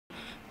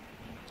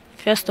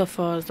First of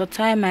all, the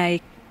time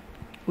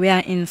we are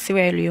in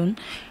Sierra Leone,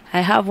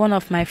 I have one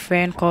of my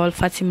friend called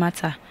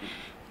Fatimata.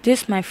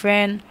 This my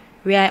friend,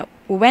 we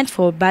went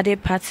for a birthday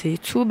party.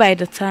 Two by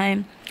the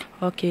time,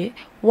 okay,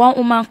 one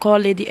woman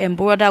called Lady and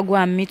brother go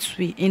and meet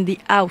we in the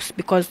house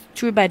because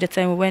two by the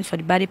time we went for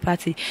the birthday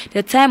party,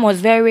 the time was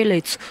very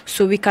late,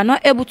 so we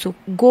cannot able to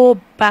go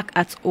back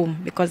at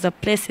home because the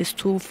place is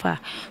too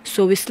far.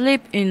 So we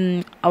sleep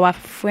in our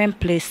friend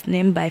place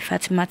named by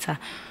Fatimata.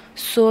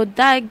 So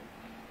that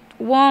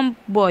one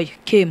boy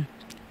came,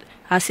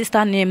 her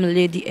sister named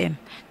Lady M.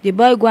 The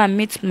boy go and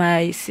meet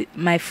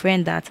my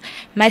friend that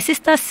my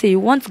sister say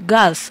want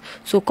girls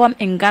to come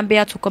in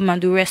Gambia to come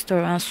and do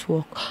restaurants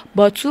work.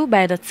 But two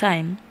by the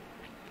time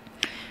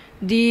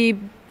the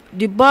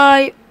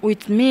boy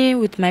with me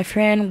with my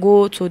friend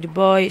go to the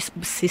boy's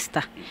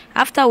sister.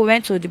 After we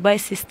went to the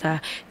boy's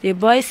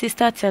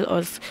sister tell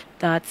us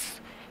that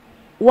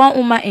one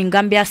woman in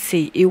Gambia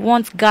say he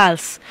wants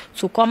girls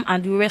to come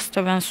and do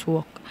restaurants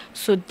work.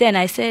 So then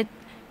I said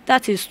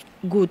that is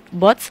good,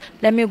 but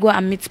let me go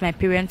and meet my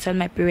parents, tell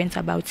my parents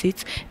about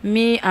it.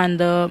 Me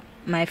and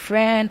my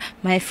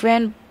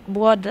friend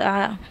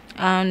brother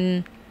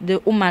and the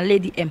woman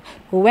Lady M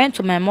who went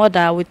to my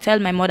mother, we tell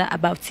my mother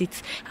about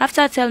it.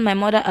 After tell my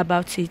mother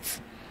about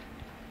it,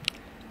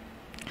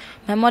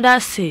 my mother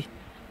say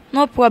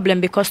no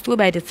problem because two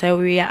by the time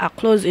we are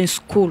closed in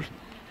school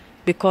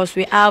because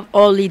we have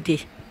holiday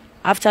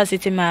after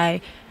sitting my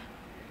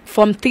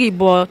Form 3,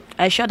 but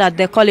I sure that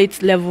they call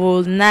it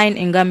level 9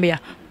 in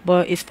Gambia,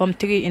 but it's Form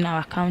 3 in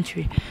our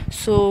country.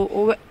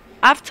 So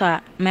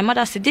after my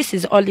mother said this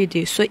is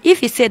holiday, so if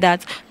he said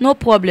that no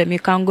problem, you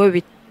can go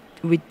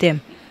with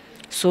them.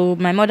 So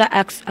my mother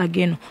asked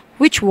again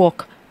which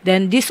work.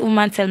 Then this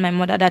woman tell my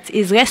mother that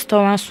is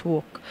restaurants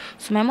work.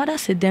 So my mother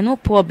said then no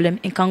problem,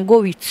 it can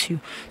go with you.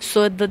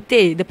 So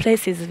the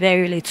place is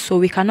very late, so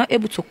we cannot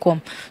able to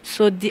come.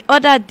 So the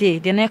other day,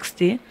 the next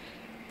day,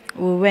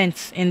 we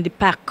went in the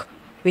park.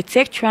 We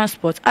take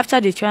transport. After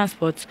the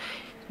transport,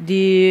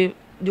 the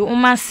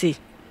woman say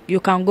you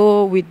can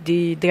go with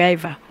the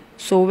driver.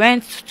 So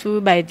went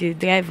to by the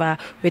driver.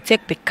 We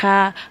take the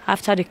car.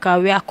 After the car,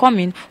 we are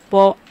coming.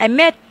 But I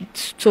met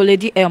to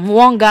Lady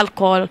one girl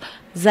called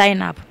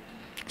Zainab.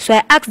 So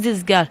I asked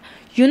this girl,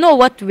 you know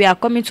what we are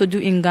coming to do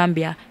in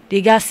Gambia?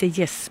 The girl said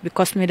yes,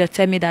 because they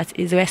tell me that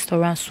it's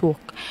restaurants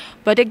work.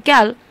 But the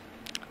girl,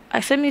 I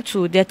said me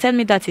too, they tell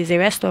me that is a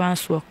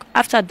restaurant's work.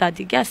 After that,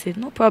 the girl said,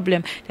 no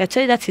problem. They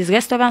tell you that is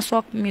restaurant's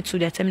work. Me too,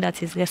 they tell me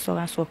that is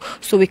restaurant's work.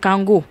 So we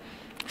can go.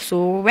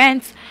 So we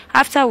went.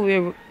 After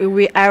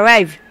we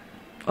arrived,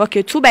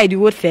 okay, two by the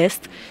road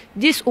first,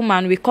 this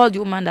woman, we called the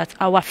woman that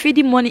our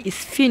feeding money is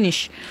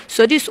finished.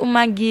 So this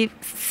woman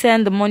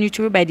send the money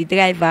through by the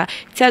driver,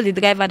 tell the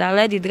driver that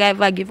let the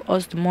driver give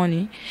us the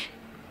money.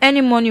 Any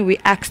money we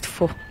asked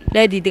for,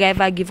 let the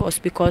driver give us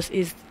because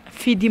it's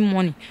feeding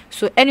money.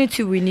 So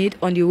anything we need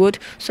on the road,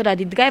 so that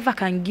the driver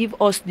can give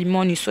us the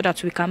money so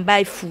that we can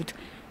buy food.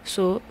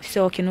 So he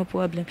said, okay, no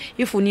problem.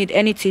 If we need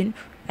anything,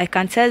 I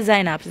can tell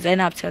Zainab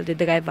tell the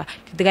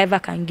driver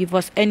can give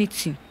us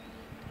anything.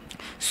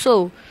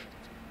 So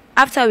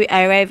after we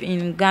arrived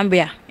in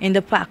Gambia, in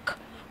the park,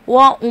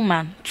 one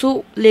woman,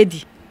 two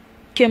ladies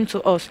came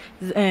to us,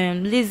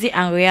 Lizzie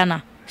and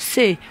Rihanna,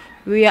 say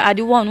we are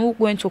the one who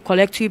going to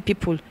collect you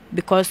people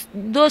because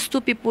those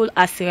two people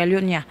are Sierra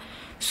Leonean.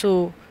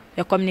 So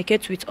they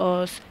communicate with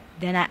us.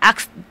 Then I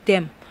asked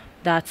them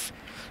that,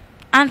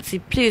 Auntie,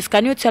 please,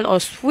 can you tell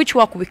us which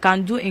work we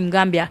can do in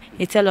Gambia?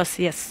 He tell us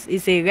yes,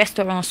 it's a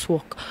restaurant's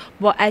work.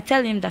 But I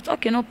tell him that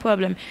okay, no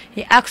problem.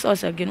 He asks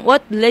us again,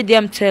 what Lady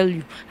M tell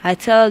you? I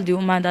tell the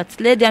woman that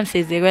Lady M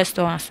says a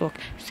restaurant's work.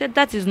 He said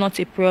that is not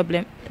a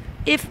problem.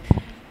 If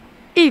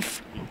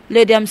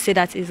Lady M say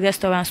that is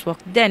restaurant's work,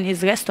 then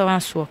it's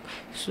restaurant's work.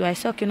 So I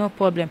said okay, no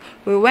problem.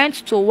 We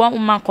went to one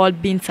woman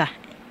called Binta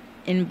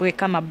in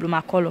Brekama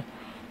Blumakolo,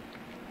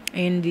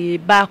 in the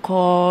bar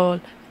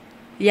called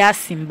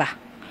Yasimba.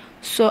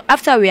 So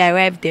after we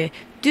arrived there,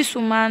 this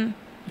woman,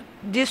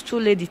 these two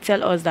ladies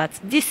tell us that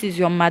this is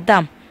your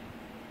madam.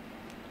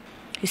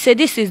 He said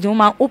this is the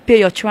woman who pay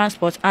your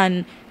transport,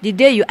 and the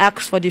day you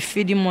ask for the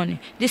feeding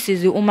money, this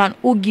is the woman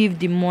who give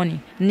the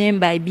money, named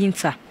by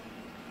Binta.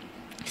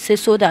 He said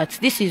so that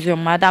this is your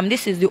madam,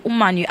 this is the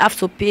woman you have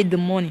to pay the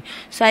money.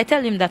 So I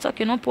tell him that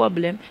okay, no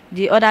problem.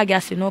 The other guy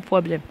said no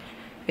problem,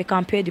 we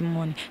can pay the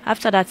money.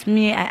 After that,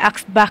 I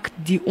asked back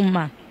the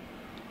woman,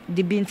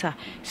 the Binta,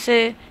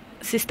 say,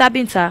 Sister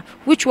Binta,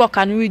 which work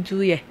can we do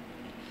here?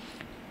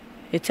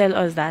 They tell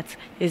us that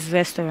it's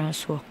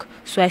restaurants work.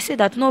 So I said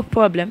that no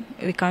problem,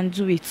 we can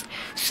do it.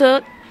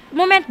 So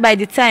moment by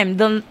the time,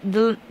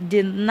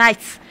 the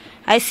night,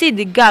 I see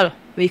the girl,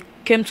 we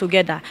came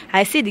together.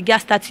 I see the girl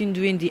starting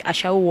doing the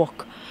ashawo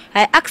work.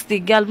 I asked the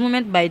girl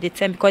moment by the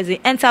time, because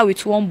they enter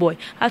with one boy.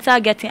 After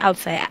getting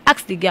outside, I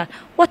asked the girl,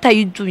 what are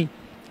you doing?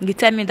 They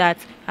tell me that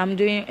I'm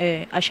doing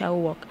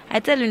ashawo work. I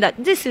tell him that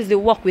this is the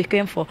work we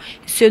came for.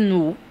 He said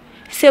no.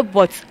 He said,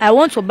 but I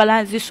want to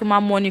balance this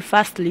woman money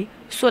firstly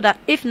so that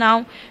if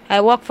now I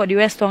work for the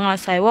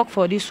restaurants, I work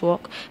for this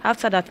work,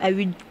 after that I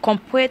will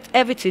complete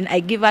everything,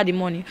 I give her the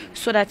money,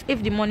 so that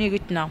if the money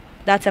reach now,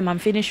 that time I'm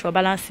finished for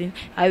balancing,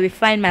 I will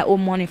find my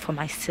own money for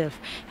myself.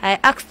 I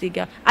asked the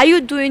girl, are you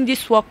doing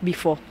this work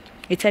before?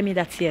 He tell me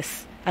that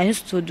yes, I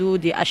used to do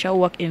the usher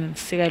work in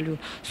Sierra Leone.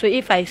 So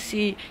if I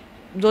see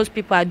those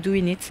people are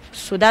doing it,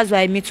 so that's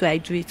why me too I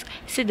do it.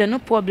 I said, there's no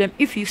problem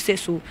if you say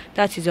so,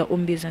 that is your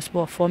own business,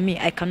 but for me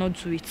I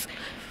cannot do it.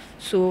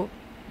 So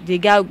the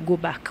girl go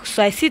back.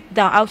 So I sit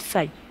down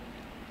outside.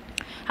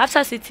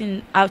 After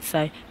sitting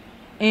outside,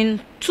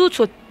 in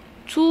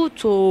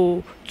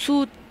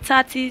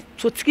 2:30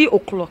 to 3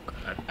 o'clock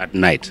at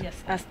night.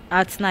 Yes,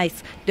 at night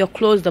they'll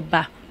close the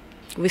bar.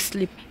 We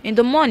sleep. In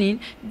the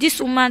morning,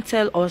 this woman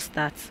tell us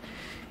that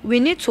we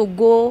need to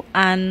go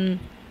and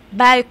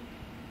buy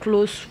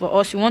clothes for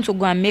us. We want to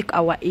go and make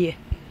our hair.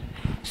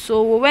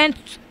 So we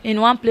went in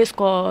one place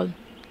called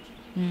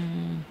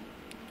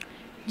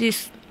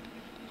this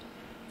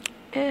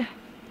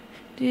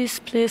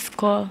place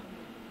called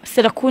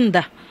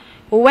Serakunda.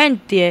 We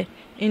went there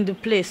in the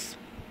place,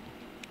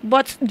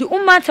 but the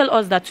woman tell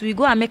us that we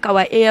go and make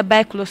our hair,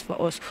 buy clothes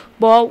for us.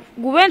 But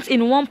we went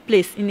in one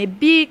place, in a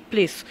big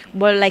place,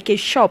 but like a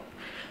shop.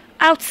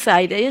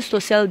 Outside, they used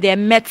to sell their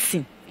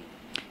medicine,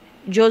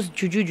 just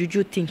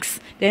juju things.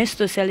 They used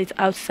to sell it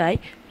outside,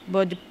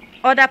 but the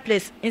other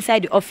place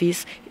inside the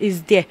office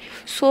is there.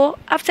 So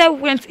after I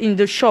went in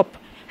the shop,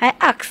 I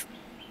asked,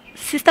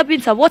 Sister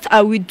Binta, what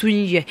are we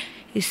doing here?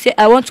 He said,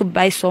 I want to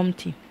buy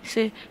something. He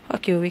said,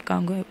 okay, we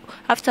can go.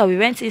 After we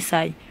went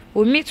inside,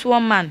 we meet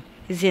one man.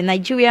 He's a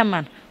Nigerian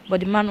man, but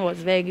the man was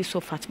very so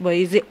fat, but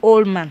he's an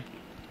old man.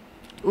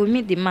 We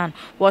meet the man,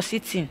 was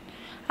sitting.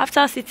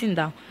 After sitting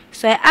down,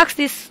 so I asked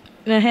this,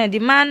 the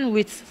man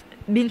with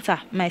Binta,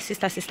 my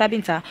sister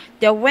Binta,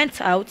 they went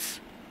out.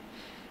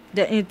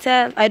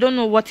 I don't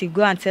know what he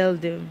go and tell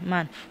the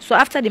man. So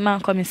after the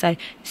man come inside,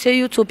 he say,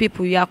 you two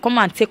people, you are come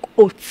and take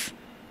oath.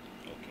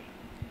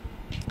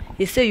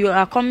 He say, you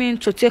are coming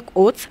to take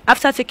oath.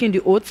 After taking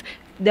the oath,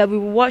 they will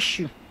wash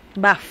you,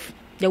 bath.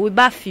 They will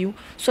bath you,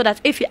 so that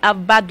if you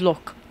have bad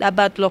luck, that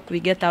bad luck will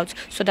get out,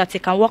 so that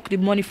you can work the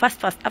money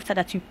fast. After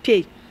that, you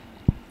pay.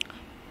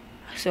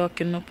 I say,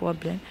 okay, no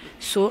problem.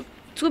 So,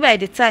 by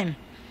the time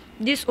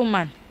this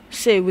woman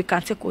say we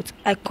can take oath,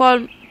 I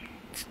call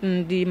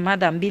the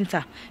madam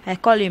Binta. I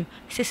call him.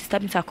 I say, Sister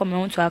Binta, come, I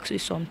want to ask you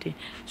something.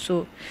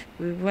 So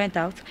we went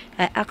out.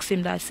 I asked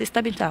him that,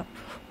 Sister Binta,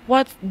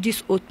 what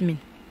this oath mean?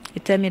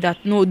 He tell me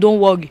that, no, don't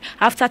worry.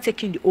 After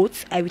taking the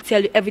oath, I will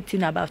tell you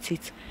everything about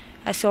it.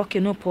 I said, okay,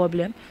 no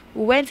problem.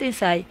 We went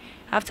inside.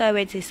 After I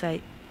went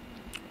inside,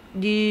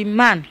 the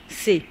man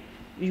say,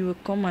 you will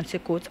come and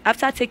take oath.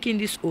 After taking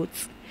this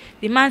oath,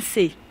 the man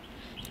say,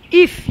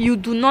 if you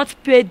do not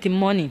pay the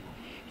money,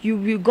 you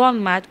will go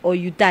mad or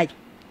you die.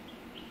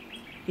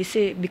 He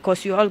say,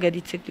 because you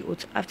already take the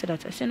oath. After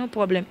that, I say, no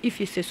problem. If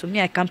you say so,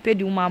 me, I can pay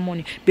the woman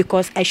money,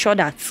 because I sure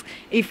that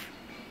if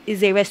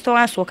it's a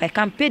restaurant work, I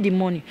can pay the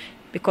money,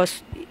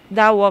 because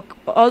that work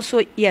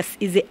also, yes,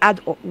 is a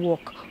hard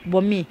work,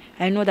 but me,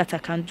 I know that I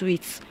can do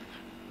it.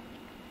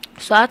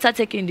 So after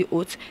taking the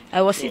oath,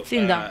 I was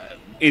sitting down.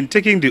 In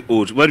taking the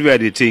oath, what were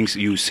the things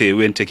you say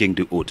when taking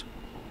the oath?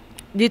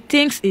 The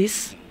things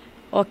is,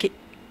 okay,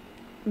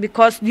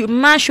 because the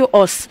man show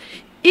us,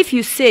 if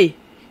you say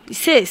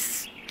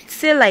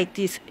like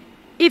this,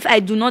 if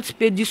I do not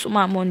pay this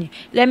woman money,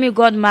 let me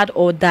go mad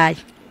or die.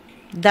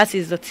 That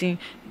is the thing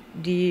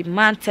the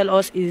man tell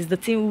us, is the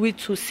thing we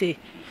to say.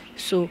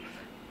 So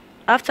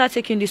after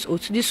taking this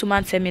oath, this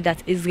woman tell me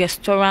that is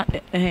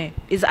restaurant,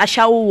 is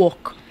ashawo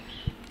work.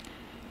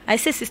 I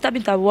say, Sister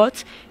Binta,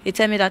 what? He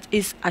tell me that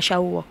is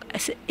ashawo work. I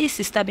say, is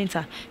Sister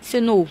Binta? He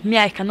say, no, me,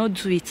 I cannot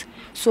do it.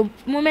 So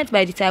moment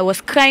by the time I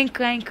was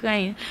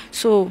crying.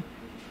 So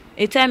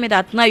he tell me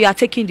that now you are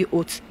taking the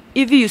oath.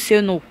 If you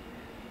say no,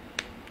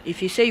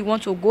 if you say you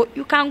want to go,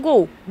 you can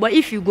go. But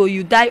if you go,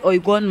 you die or you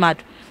go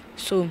mad.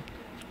 So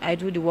I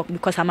do the work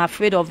because I'm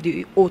afraid of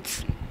the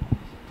oath.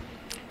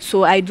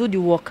 So I do the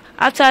work.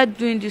 After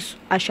doing this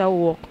ashawo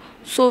work,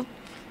 so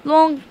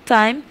long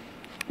time,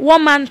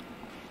 one man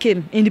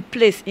came in the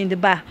place, in the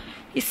bar.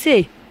 He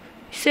said,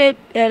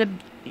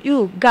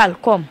 you girl,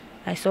 come.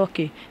 I said,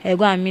 okay. I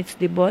go and meet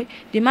the boy.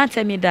 The man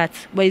tell me that,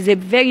 but he's a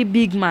very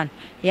big man.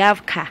 He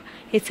have car.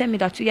 He tell me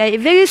that you are a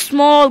very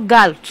small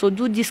girl to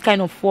do this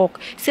kind of work.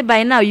 Say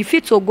by now you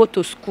fit to go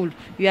to school.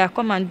 You are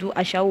come and do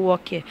ashawo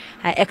work here.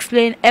 I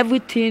explain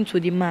everything to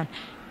the man,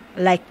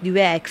 like the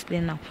way I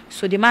explain now.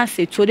 So the man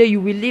said, today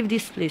you will leave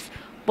this place.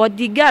 But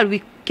the girl,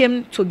 we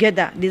came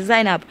together, the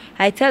Zainab.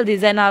 I tell the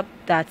Zainab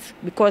that,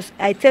 because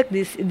I take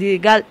the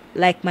girl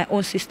like my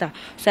own sister.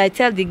 So I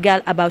tell the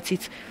girl about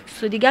it.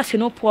 So the girl said,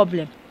 no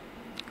problem.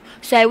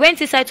 So I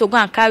went inside to go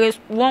and carry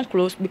one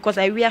clothes, because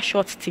I wear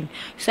short thing.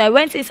 So I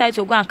went inside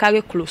to go and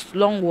carry clothes,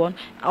 long one,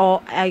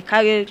 or I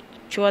carry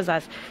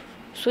trousers.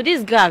 So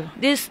this girl,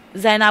 this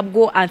Zainab,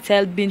 go and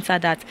tell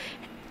Binta that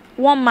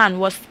one man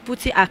was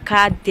putting a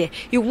card there.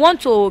 He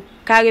want to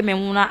carry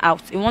Memuna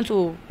out. He want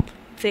to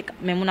take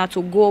Memuna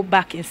to go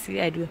back in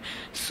Sierra Leone.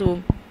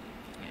 So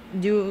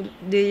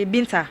the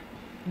Binta,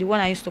 the one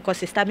I used to call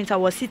Sister Binta,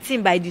 was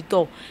sitting by the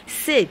door.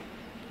 Say,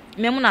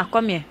 Memuna,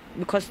 come here,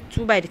 because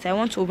 2 by the time I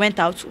want to went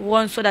out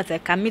one so that I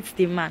can meet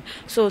the man.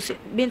 So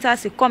Binta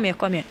said, come here,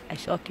 come here. I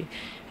said, okay.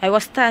 I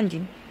was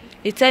standing.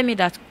 He tell me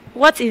that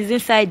what is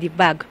inside the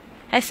bag.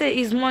 I said,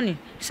 it's money.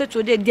 He said,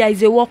 today there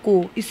is a work.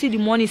 Oh, you see the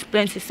money is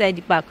plenty inside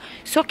the bag.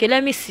 It's okay,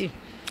 let me see.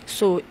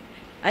 So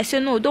I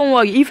said, no, don't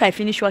worry. If I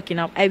finish working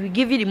out, I will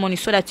give you the money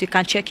so that you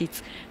can check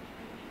it.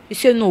 He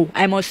said, no,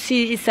 I must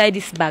see inside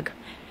this bag.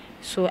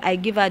 So I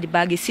give her the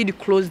bag. You see the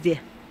clothes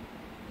there.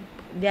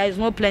 There is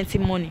no plenty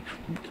money,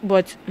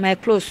 but my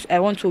clothes I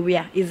want to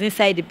wear is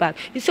inside the bag.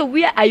 He said,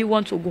 where are you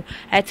want to go?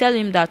 I tell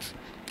him that,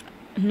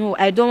 no,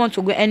 I don't want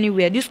to go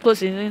anywhere. This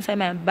clothes is inside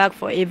my bag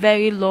for a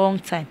very long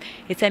time.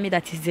 He tell me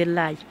that is a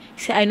lie.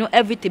 He said, I know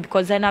everything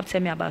because Zainab tell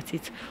me about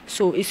it.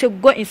 So he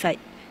said, go inside.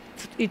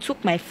 He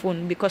took my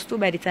phone because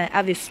by the time I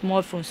have a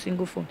small phone,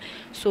 single phone.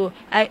 So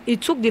he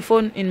took the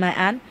phone in my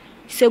hand.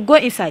 He said, go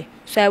inside.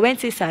 So I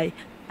went inside.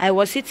 I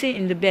was sitting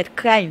in the bed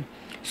crying.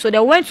 So they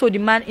went to the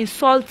man,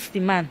 insults the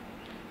man.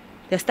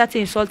 They started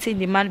insulting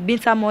the man,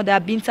 Binta mother,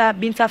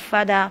 Binta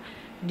father,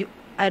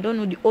 I don't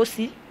know, the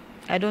OC.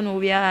 I don't know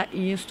where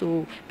he used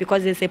to,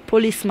 because there's a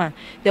policeman.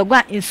 They go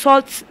and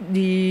insult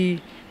the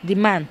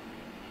man.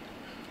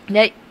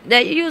 They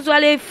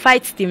usually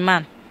fight the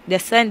man. They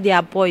send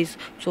their boys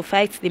to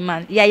fight the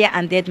man, Yaya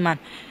and Dead Man.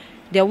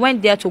 They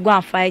went there to go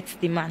and fight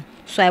the man.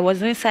 So I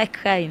was inside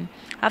crying.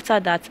 After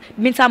that,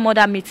 Binta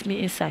mother meets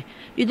me inside.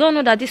 You don't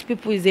know that these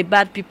people is a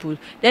bad people.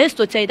 They used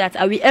to tell you that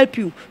I will help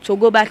you to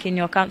go back in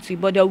your country,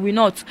 but they will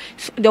not.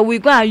 So they will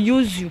go and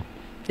use you.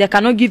 They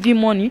cannot give you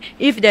money.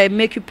 If they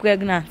make you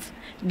pregnant,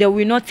 they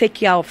will not take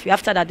care of you.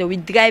 After that, they will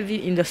drive you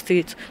in the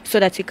street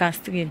so that you can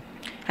scream.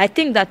 I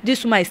think that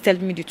this woman is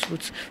telling me the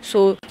truth.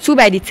 So 2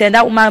 by the 10,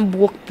 that woman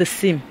broke the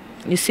SIM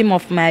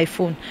of my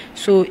phone.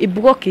 So he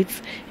broke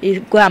it. He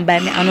go and buy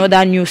me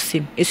another new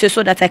SIM. He said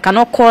so that I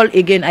cannot call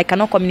again. I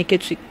cannot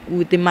communicate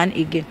with the man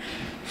again.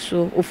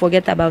 So we'll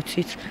forget about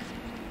it.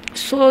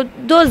 So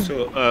those.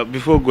 So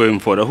before going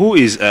further, who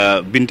is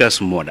Binta's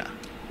mother?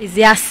 Is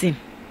Yasin.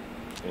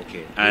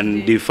 Okay.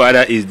 And the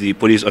father is the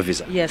police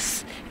officer.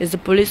 Yes, is the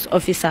police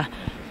officer.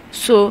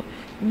 So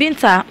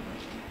Binta,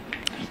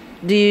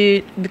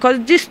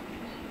 because these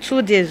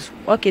 2 days,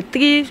 okay,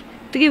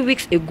 three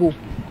weeks ago,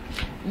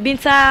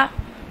 Binta,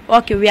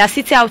 okay, we are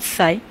sitting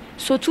outside.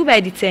 So 2 by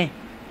the 10,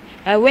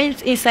 I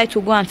went inside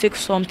to go and take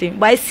something.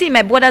 But I see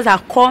my brothers are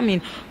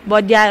coming,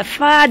 but they are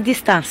far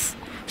distance.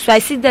 So I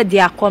see that they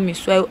are coming.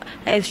 So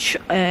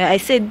I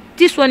said,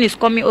 this one is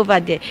coming over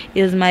there.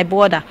 Is my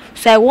brother.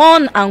 So I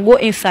run and go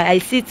inside. I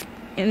sit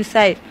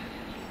inside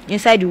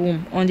the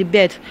room on the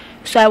bed.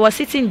 So I was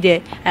sitting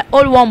there. I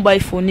hold one boy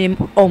phone named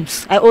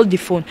Oms. I hold the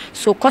phone.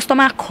 So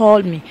customer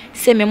called me.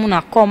 Say,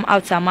 Memuna, come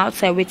outside. I'm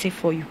outside waiting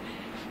for you.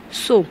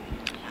 So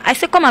I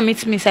said, come and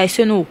meet me. So I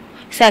said, no.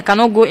 So I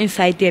cannot go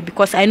inside there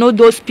because I know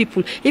those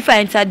people. If I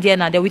enter there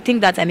now, they will think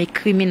that I'm a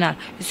criminal.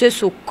 He said,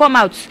 so come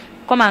out.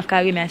 Come and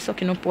carry me. I said,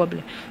 okay, no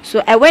problem.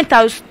 So I went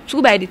out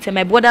 2 by the 10.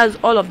 My brothers,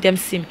 all of them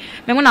see me.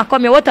 Memuna,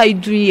 come here. What are you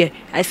doing here?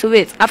 I said,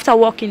 wait. After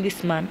walking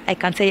this man, I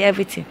can tell you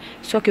everything.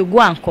 So okay,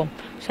 go and come.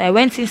 So I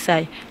went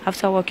inside.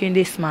 After walking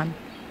this man,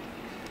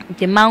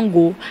 the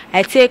mango,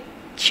 I take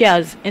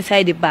chairs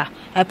inside the bar.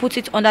 I put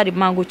it under the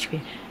mango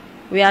tree.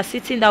 We are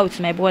sitting down with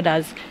my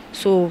brothers.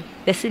 So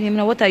they said,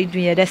 what are you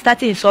doing here? They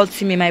started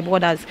insulting me, my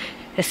brothers.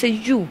 They said,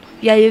 you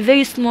are a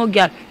very small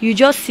girl. You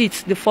just sit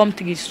the form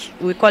 3.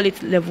 We call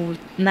it level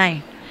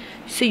 9.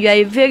 So you are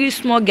a very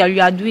small girl.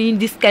 You are doing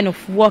this kind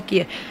of work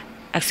here.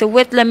 I said,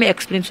 wait, let me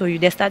explain to you.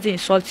 They started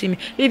insulting me.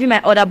 Even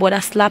my other brother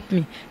slapped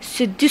me.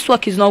 Said, this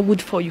work is not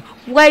good for you.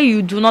 Why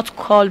you do not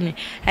call me?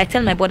 I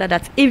tell my brother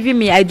that even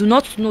me, I do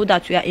not know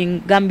that we are in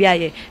Gambia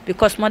here.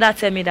 Because mother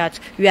tell me that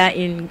we are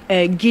in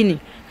Guinea.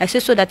 I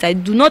said, so that I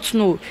do not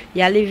know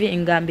you are living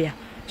in Gambia.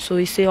 So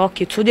he said,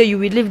 okay, today you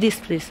will leave this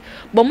place.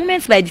 But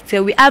moments by the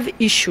time we have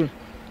issue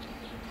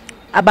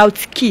about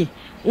key.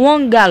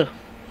 One girl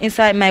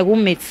inside my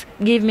roommates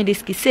gave me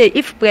this key. Say,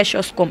 if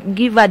Precious come,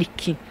 give her the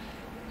key.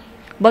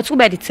 But 2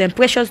 by the 10,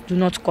 Precious do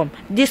not come.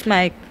 This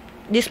my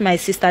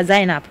sister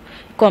Zainab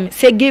come.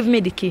 Say, give me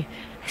the key.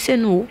 I say,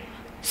 no.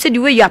 Say, the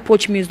way you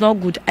approach me is not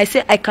good. I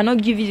say, I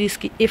cannot give you this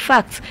key. In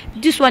fact,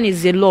 this one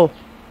is the law.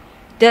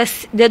 They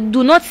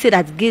do not say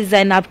that give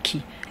Zainab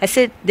key. I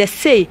said, they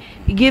say,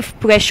 give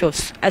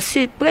Precious. I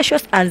said,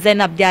 Precious and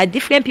Zainab, they are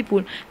different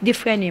people,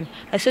 different name.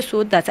 I said,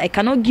 so that I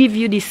cannot give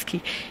you this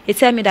key. He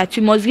tell me that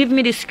you must give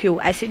me this key.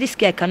 I said, this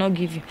key I cannot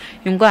give you.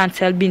 You go and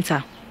tell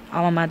Binta,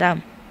 our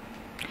madam.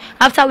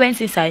 After I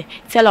went inside,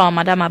 tell our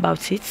madam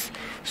about it.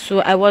 So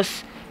I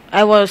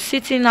was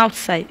sitting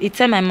outside. He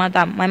tell my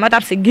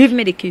madam said, give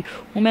me the key.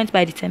 Moment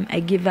by the time,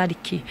 I give her the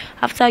key.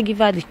 After I give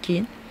her the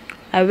key,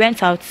 I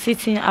went out,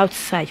 sitting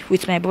outside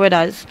with my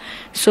brothers.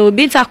 So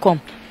Binta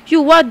come.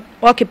 You what?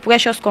 Okay,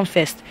 Precious come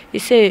first. He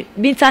say,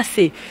 Binta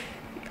say,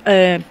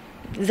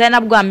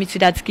 Zainab go and meet you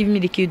that give me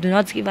the key. Do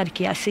not give her the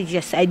key. I said,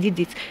 yes, I did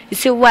it. He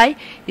said, why?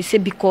 He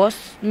said,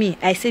 because me.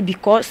 I said,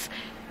 because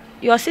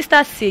your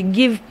sister say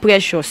give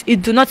Precious.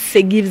 It do not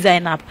say give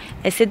Zainab.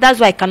 I said that's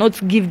why I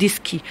cannot give this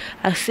key.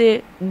 I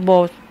say,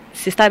 but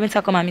Sister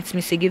Binta come and meet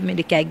me, say give me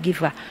the key, I give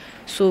her.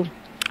 So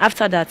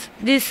after that,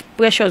 this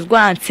Precious go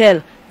and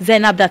tell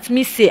Zainab that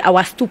me say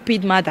our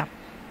stupid madam.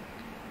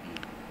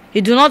 He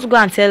do not go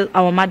and tell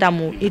our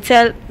madam, he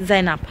tell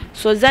Zainab.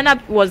 So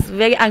Zainab was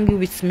very angry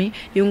with me.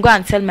 You go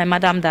and tell my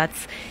madam that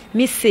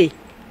me say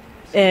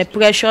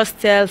Precious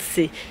tell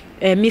say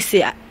me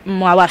say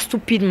our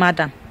stupid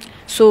madam.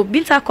 So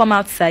Binta come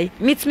outside,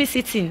 meet me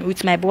sitting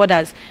with my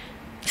brothers,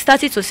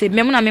 started to say,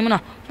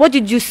 Memuna, what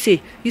did you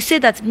say? You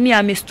said that me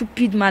I'm a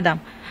stupid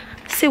madam.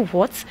 I say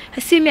what? I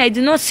say me I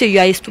did not say you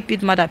are a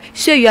stupid madam.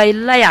 Say you are a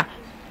liar.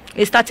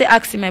 He started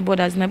asking my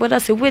brothers. My brother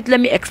said, wait, let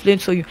me explain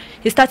to you.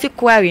 He started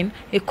quarreling.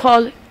 He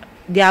called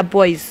their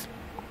boys,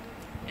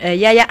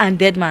 Yaya and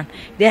Deadman.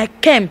 They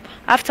came.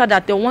 After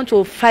that, they want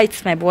to fight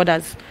my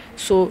brothers.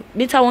 So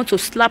Binta want to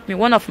slap me.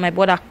 One of my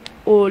brother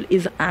hold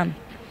his arm.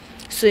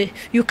 So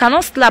you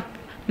cannot slap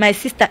my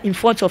sister in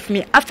front of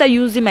me after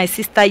using my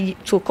sister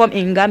to come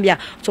in Gambia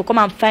to come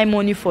and find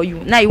money for you.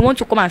 Now you want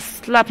to come and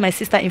slap my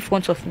sister in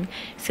front of me.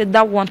 Say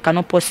that one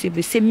cannot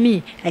possibly. Say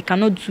me, I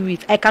cannot do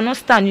it. I cannot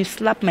stand you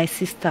slap my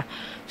sister.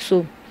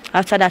 So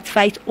after that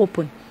fight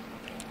open,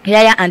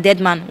 Yaya and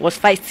Deadman was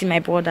fighting my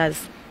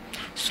brothers.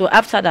 So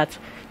after that,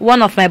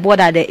 one of my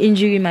brother they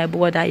injury my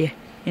brother here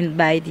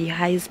by the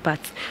highest part.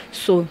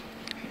 So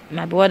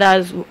my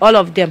brothers, all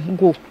of them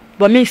go,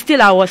 but me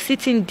still I was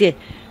sitting there.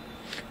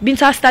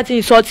 Binta started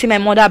insulting my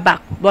mother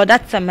back, but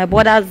that time my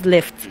brothers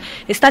left.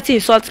 He started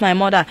insulting my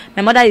mother.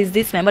 My mother is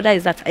this, my mother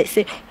is that. I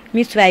say,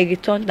 me too, I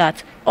return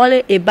that.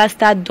 Only a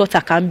bastard daughter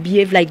can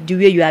behave like the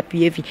way you are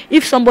behaving.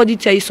 If somebody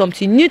tell you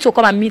something, you need to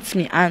come and meet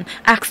me and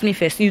ask me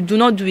first. You do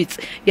not do it.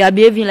 You are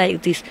behaving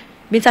like this.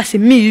 Binta say,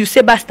 me, you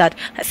say bastard.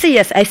 I say,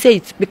 yes, I say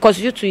it. Because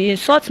you too, you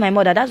insult my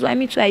mother. That's why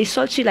me too, I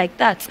insult you like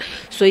that.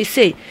 So he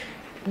say,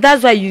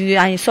 that's why you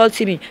are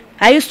insulting me.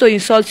 I used to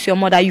insult your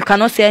mother. You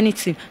cannot say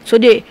anything.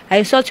 Today, I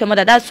insult your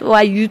mother. That's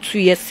why you too,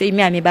 yes, say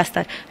me I'm a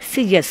bastard.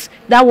 Say yes,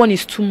 that one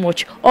is too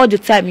much. All the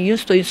time you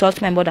used to insult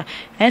my mother.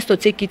 I used to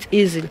take it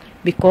easy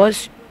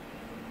because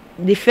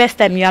the first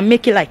time you are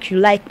making like you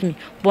like me.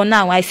 But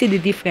now I see the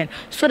difference.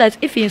 So that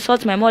if you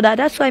insult my mother,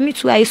 that's why me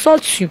too, I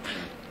insult you.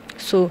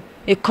 So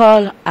he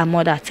call her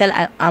mother, tell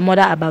her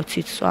mother about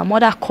it. So her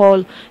mother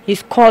called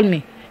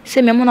me.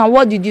 Say, Memuna,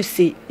 what did you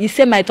say? He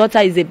said my daughter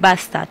is a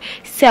bastard.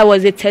 He said I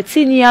was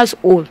 13 years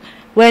old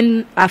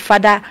when her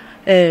father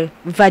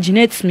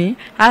vaginates me.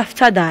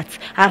 After that,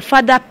 her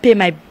father pay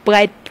my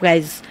bride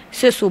price.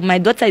 Say, so my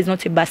daughter is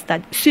not a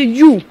bastard. Say,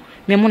 you,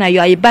 Memuna,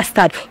 you are a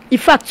bastard. In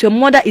fact, your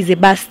mother is a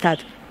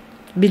bastard.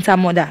 Binta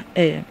mother,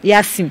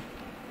 Yasim.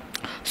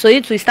 So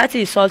he started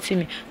insulting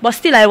me. But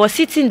still, I was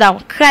sitting down,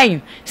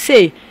 crying.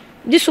 Say,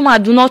 this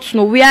woman do not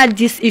know where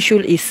this issue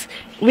is.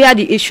 Where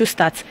the issue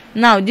starts.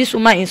 Now this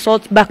woman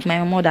insults back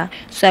my mother,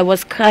 so I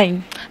was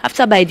crying.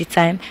 After by the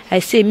time I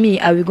say me,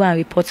 I will go and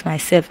report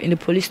myself in the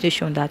police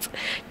station that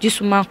this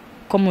woman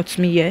come with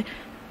me here.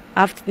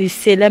 After they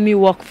say let me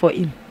work for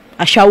him,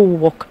 I shall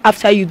work.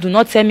 After you do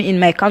not tell me in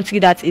my country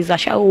that is I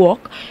shall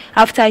work.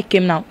 After I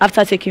came now,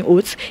 after taking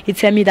oaths, he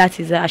tell me that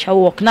is I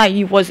shall work. Now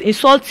he was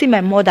insulting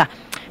my mother.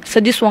 So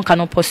this one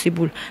cannot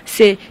possible.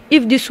 Say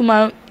if this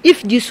woman.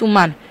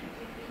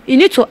 You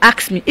need to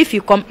ask me. If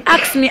you come,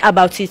 ask me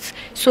about it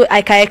so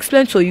I can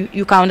explain to you.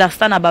 You can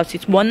understand about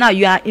it. But now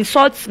you are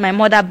insulting my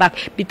mother back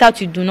without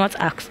you do not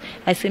ask.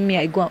 I say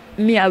I will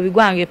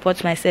go and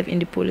report myself in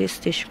the police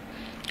station.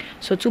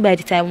 So too by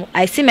the time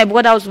I see my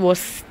brother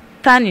was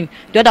standing,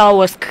 the other one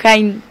was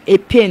crying a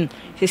pain.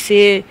 He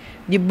say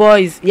the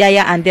boys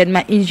Yaya and then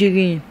my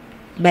injury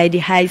by the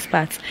highest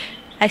part.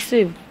 I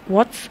say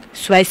what?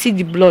 So I see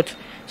the blood.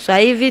 So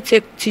I even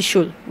take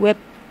tissue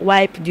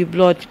wipe the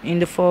blood in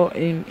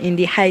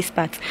the high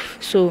spot.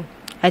 So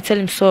I tell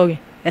him sorry.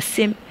 I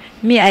say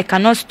me I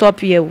cannot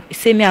stop here. He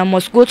say me I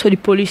must go to the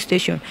police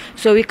station.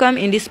 So we come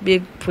in this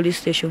big police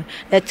station.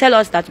 They tell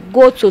us that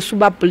go to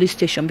𝒂𝒏 police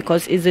station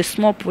because it's a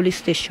small police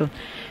station.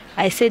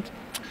 I said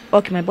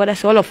okay, my brother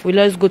said all of we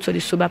let's go to the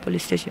𝒂𝒏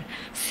police station.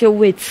 So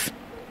wait.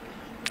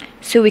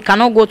 So we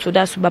cannot go to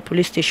that 𝒂𝒏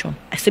police station.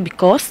 I said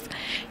because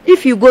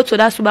if you go to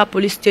that 𝒂𝒏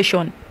police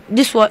station,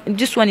 this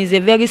one is a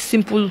very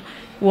simple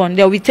one.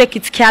 They will take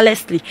it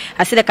carelessly.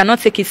 I said I cannot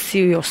take it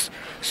serious.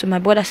 So my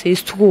brother says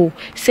it's true.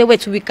 Say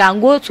wait, we can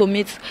go to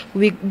meet.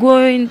 We're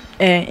going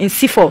in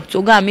C4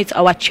 to go and meet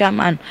our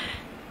chairman.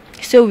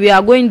 So we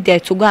are going there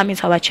to go and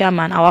meet our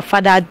chairman, our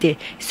father there.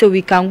 So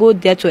we can go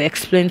there to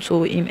explain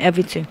to him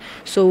everything.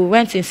 So we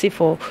went in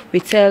C4.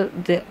 We tell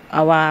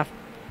our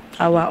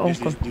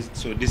uncle.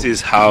 So this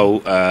is how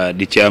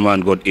the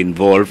chairman got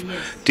involved. Yes.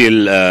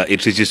 Till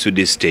it reaches to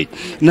this stage.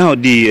 Now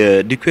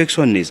the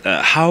question is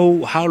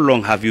how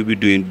long have you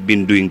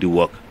been doing the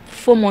work?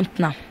 4 months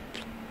now.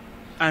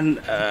 And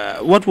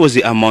what was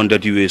the amount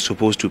that you were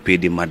supposed to pay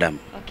the madam?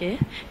 Okay,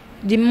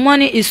 the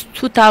money is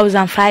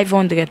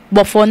 2,500,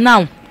 but for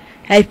now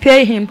I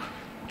pay him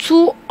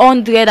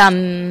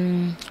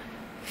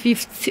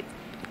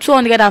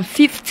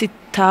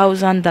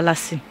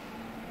 $250,000.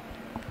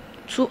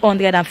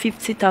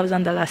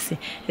 $250,000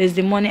 is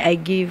the money I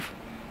give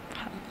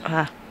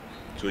her.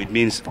 So it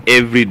means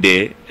every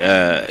day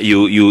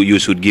you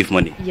should give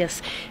money?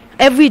 Yes.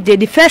 Every day.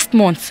 The first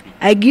month,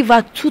 I give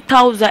her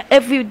 2,000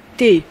 every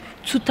day.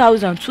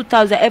 2,000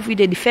 every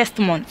day. The first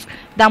month.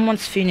 That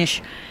month's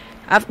finish.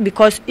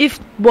 Because if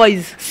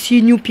boys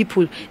see new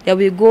people, they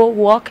will go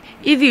work.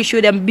 If you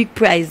show them big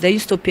price, they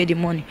used to pay the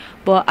money.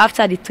 But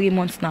after the 3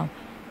 months now,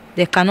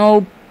 they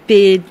cannot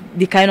pay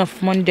the kind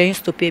of money they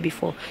used to pay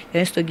before. They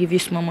used to give you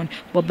small money.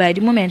 But by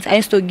the moment, I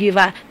used to give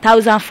her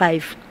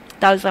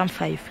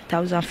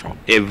 1,500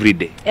 every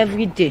day.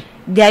 Every day.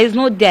 There is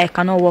no day I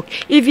cannot work.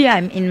 Even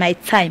I'm in my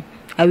time,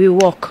 I will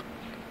work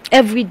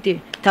every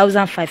day.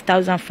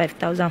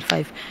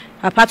 1,500.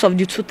 Apart of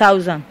the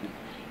 2,000,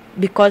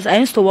 because I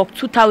used to work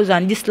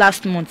 2,000 this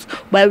last month,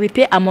 but we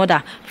pay a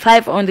mother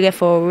 500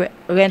 for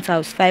rent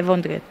house,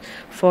 500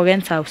 for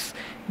rent house.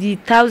 The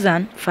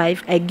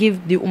 1,500 I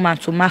give the woman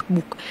to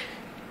MacBook.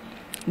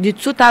 The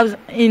 2,000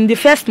 in the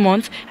first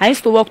month, I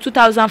used to work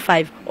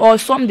 2,500, or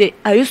someday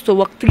I used to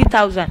work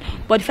 3,000.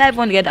 But the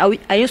 500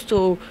 I used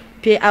to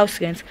pay house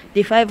rent.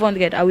 The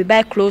 500 I will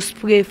buy clothes,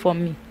 spray for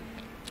me.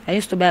 I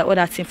used to buy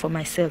other things for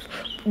myself.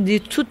 The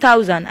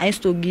 2,000 I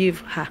used to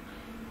give her.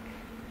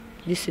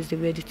 This is the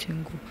way the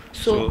thing go.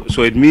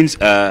 So it means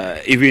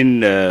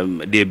even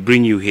they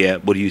bring you here,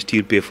 but you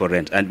still pay for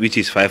rent, and which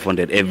is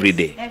 500 every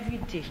day.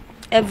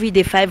 Every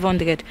day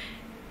 500.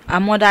 Our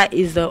mother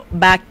is the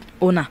back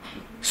owner,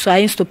 so I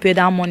used to pay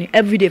that money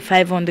every day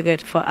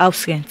 500 for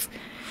house rent.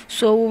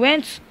 So we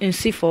went in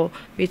C4.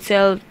 We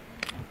tell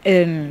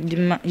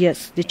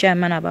the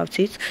chairman about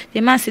it.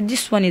 The man said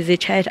this one is a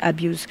child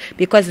abuse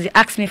because he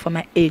asked me for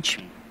my age.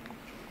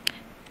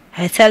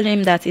 I tell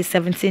him that he's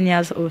 17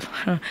 years old.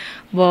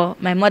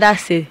 But my mother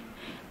said,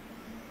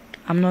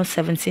 I'm not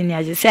 17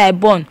 years. He said, I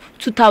born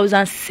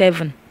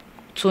 2007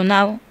 to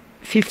now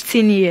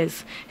 15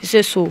 years. He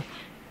said, so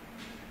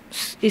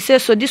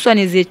this one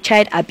is a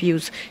child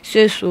abuse. He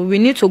said, so we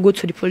need to go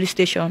to the police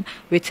station.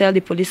 We tell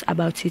the police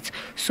about it.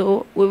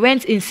 So we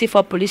went in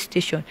C4 police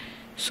station.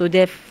 So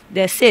they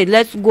said,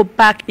 let's go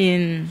back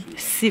in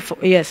C4,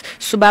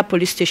 𝒂𝒏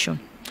police station.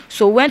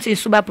 So we went in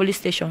𝒂𝒏 police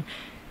station.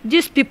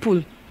 These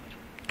people,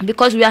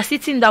 because we are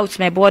sitting down with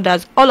my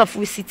brothers, all of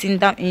us sitting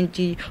down in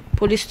the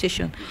police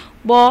station.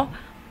 But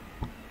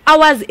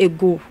hours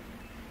ago,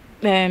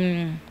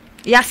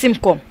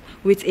 Yasim come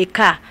with a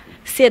car,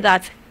 say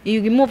that he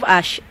remove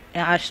our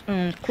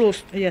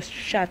clothes,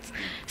 shirts,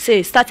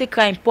 say started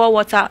crying, pour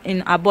water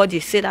in our body,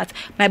 say that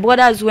my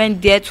brothers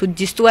went there to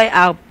destroy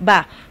our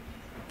bar,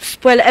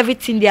 spoil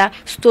everything there,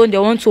 stone, they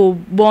want to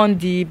burn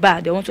the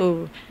bar, they want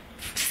to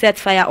set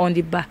fire on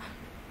the bar.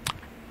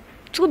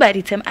 Too by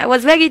the time I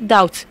was very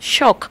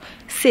shocked,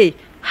 say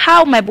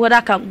how my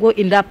brother can go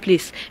in that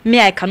place, me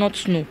I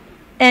cannot know.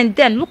 And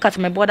then look at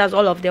my brothers,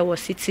 all of them were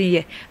sitting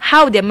here.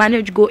 How they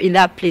manage go in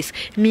that place,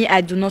 me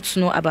I do not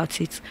know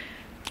about it.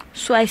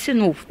 So I say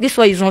no, this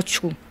one is not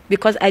true,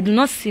 because I do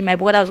not see my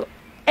brothers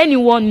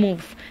anyone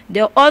move.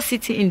 They're all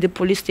sitting in the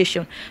police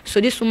station.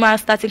 So this woman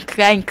started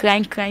crying,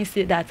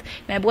 say that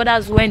my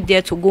brothers went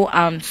there to go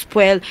and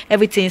spoil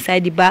everything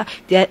inside the bar.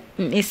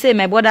 He said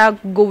my brother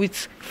go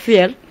with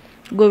fuel,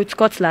 go with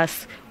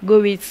cutlass,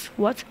 go with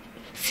what?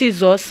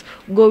 Scissors,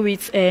 go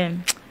with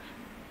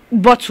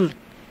bottle.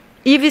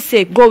 If he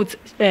say go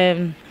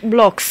with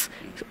blocks,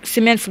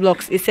 cement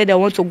blocks, he said they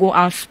want to go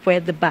and spoil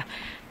the bar.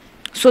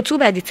 So too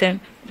by the time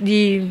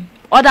the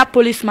other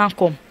policeman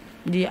come,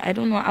 I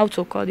don't know how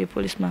to call the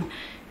policeman.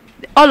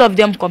 All of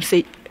them come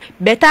say,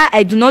 better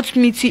I do not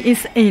meet you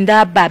in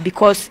that bar,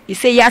 because he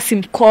say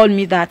Yasim called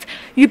me that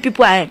you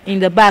people are in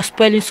the bar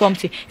spoiling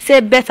something. Say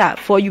better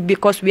for you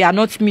because we are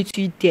not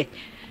meeting you there.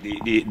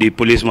 The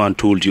policeman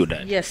told you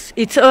that? Yes,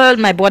 it told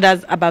my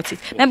brothers about it.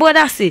 My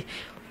brother say,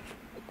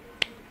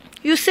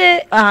 you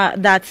say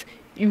that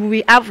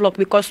we have luck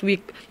because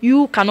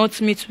you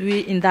cannot meet me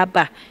in that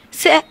bar.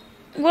 Say,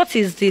 what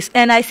is this?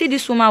 And I see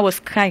this woman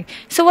was crying.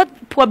 So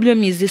what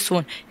problem is this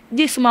one?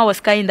 This woman was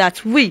crying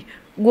that we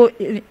go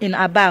in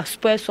a bar,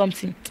 spoil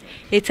something.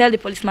 He tell the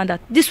policeman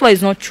that this one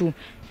is not true.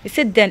 He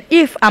said, then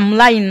if I'm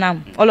lying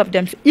now, all of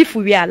them, if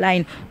we are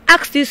lying,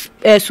 ask this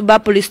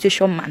𝒂𝒏 police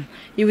station man.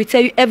 He will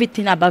tell you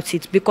everything about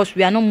it, because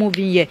we are not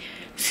moving here.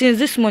 Since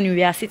this morning,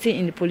 we are sitting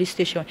in the police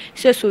station.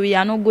 He said, so we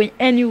are not going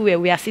anywhere.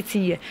 We are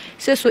sitting here.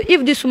 He said, so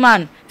if this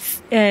woman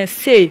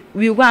say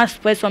we want to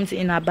spoil something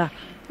in a bar,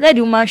 let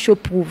the woman show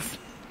proof.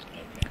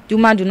 The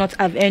woman do not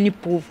have any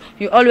proof.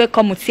 You always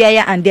come with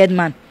𝒂𝒐𝒏 and dead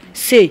man.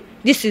 Say,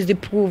 this is the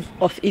proof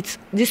of it.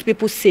 These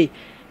people say,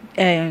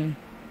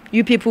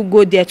 you people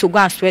go there to go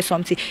and swear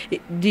something.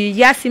 The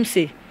Yasim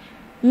say,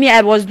 me,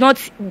 I was not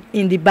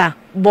in the bar,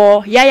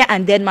 but 𝒂𝒏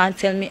and dead man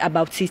tell me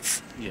about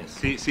it.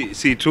 Yes,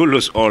 she told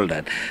us all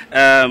that.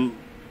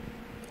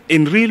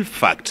 In real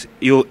fact,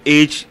 your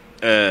age,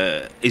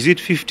 is it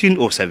 15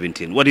 or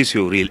 17? What is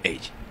your real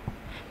age?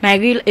 My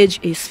real age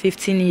is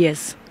 15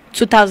 years.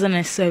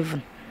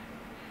 2007.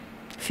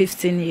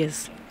 15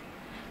 years.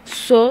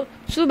 So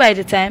by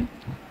the time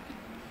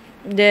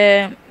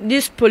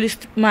this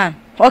policeman,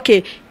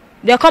 okay,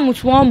 They come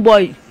with one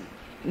boy.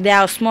 There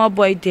are a small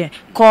boy there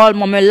called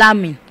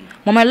𝒂𝒂🐂.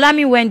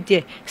 𝒂𝒂🐂 went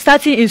there,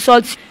 starting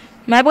insult.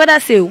 My brother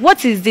say,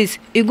 "What is this?"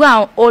 He go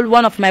and hold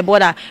one of my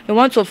brother. He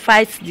want to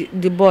fight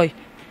the boy.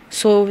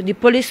 So the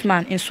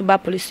policeman in Suba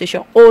police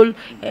station hold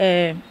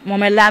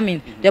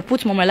𝒂𝒂🐂. They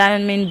put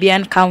𝒂𝒂🐂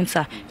 behind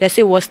counter. They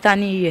say was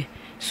standing here.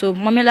 So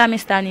𝒂𝒂🐂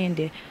 standing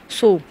there.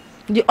 So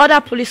the other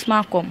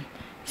policeman come,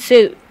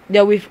 say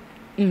they will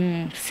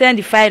send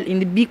the file in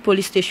the big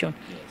police station.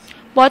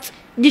 But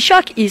the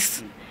shock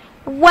is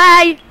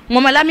why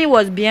𝒂𝒂🐂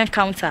 was behind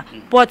counter,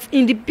 but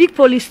in the big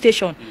police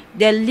station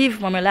they leave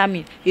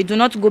𝒂𝒂🐂. You do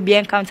not go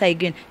behind counter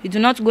again. You do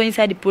not go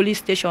inside the police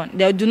station.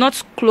 They do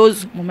not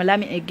close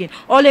𝒂𝒂🐂 again.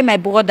 Only my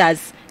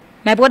brothers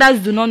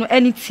do not know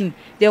anything.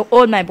 They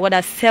hold my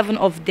brothers, 7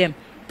 of them,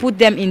 put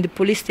them in the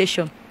police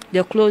station.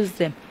 They close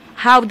them.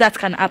 How that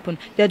can happen?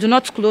 They do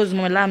not close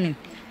𝒂𝒂🐂.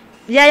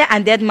 Yaya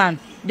and dead man,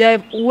 they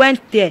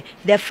went there.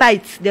 They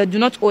fight. They do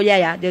not hold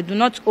Yaya. They do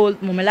not hold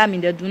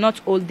𝒂𝒂🐂. They do not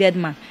hold dead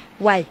man.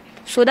 Why?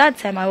 So that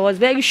time I was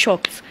very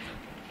shocked.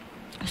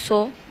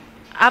 So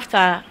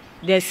after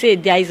they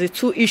said there is a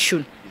 2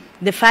 issue,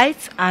 the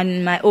fight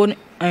and my own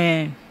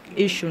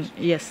issue.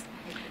 Yes.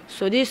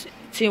 So this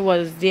thing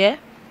was there.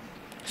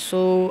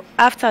 So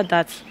after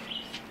that,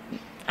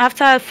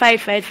 after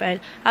fight,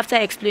 after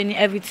explaining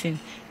everything,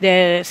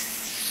 they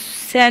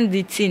send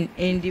the thing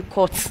in the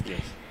court.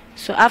 Yes.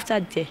 So after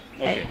that,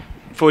 okay.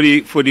 For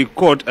the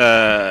court,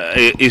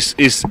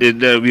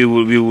 we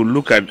will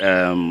look at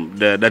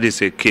that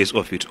is a case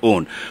of its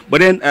own. But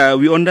then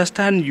we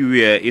understand you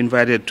were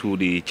invited to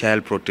the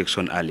Child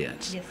Protection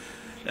Alliance. Yes.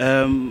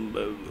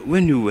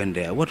 When you went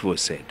there, what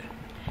was said?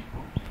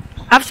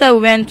 After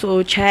we went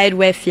to child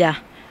welfare,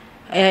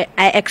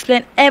 I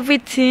explained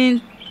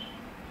everything.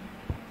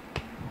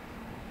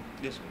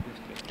 Yes.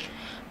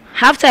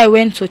 After I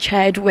went to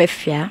child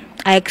welfare,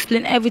 I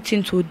explained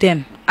everything to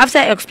them. After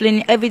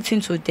explaining everything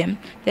to them,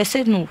 they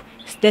said no.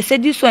 They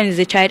said this one is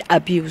a child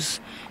abuse.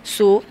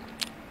 So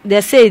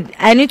they said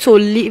I need to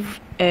leave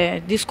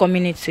this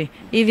community,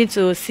 even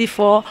to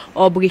C4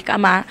 or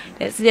Brikama.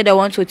 They said they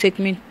want to take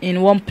me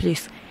in one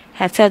place.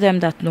 I tell them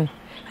that no,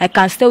 I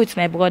can stay with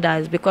my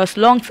brothers, because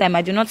long time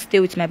I do not stay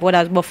with my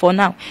brothers, but for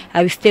now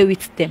I will stay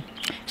with them.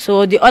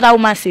 So the other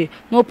woman said,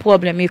 no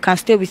problem, you can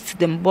stay with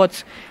them,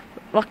 but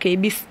okay,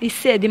 he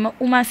said, the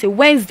woman said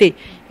Wednesday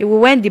he will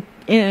went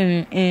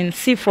in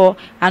C4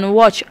 and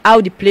watch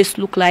how the place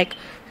look like.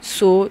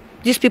 So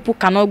these people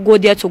cannot go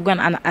there to go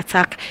and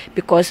attack,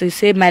 because he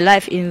said my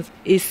life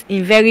is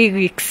in very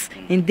risk,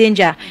 in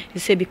danger. He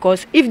said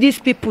because if these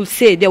people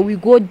say they will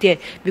go there,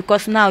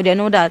 because now they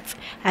know that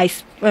I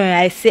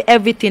say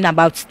everything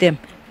about them.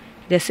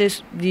 They say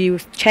the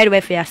child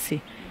welfare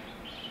say.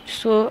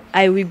 So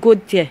I will go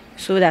there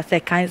so that I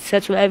can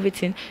settle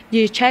everything.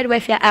 The child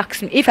welfare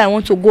asks me if I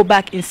want to go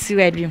back in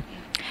Sierra Leone.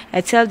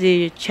 I tell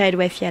the child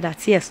welfare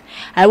that yes,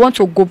 I want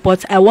to go,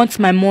 but I want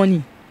my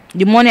money.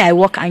 The money I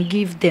work and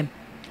give them.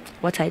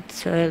 What I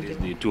tell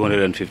them. The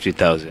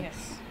 250,000.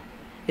 Yes,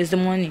 it's the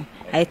money.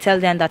 I tell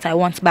them that I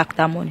want back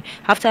that money.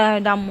 After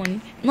that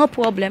money, no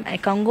problem, I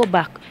can go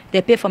back.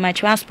 They pay for my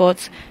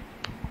transport.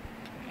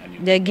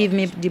 They give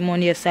me the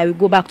money. Yes, I will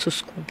go back to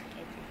school.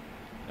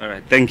 All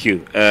right, thank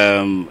you.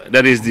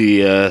 That is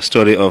the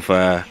story of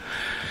the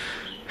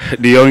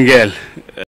young girl.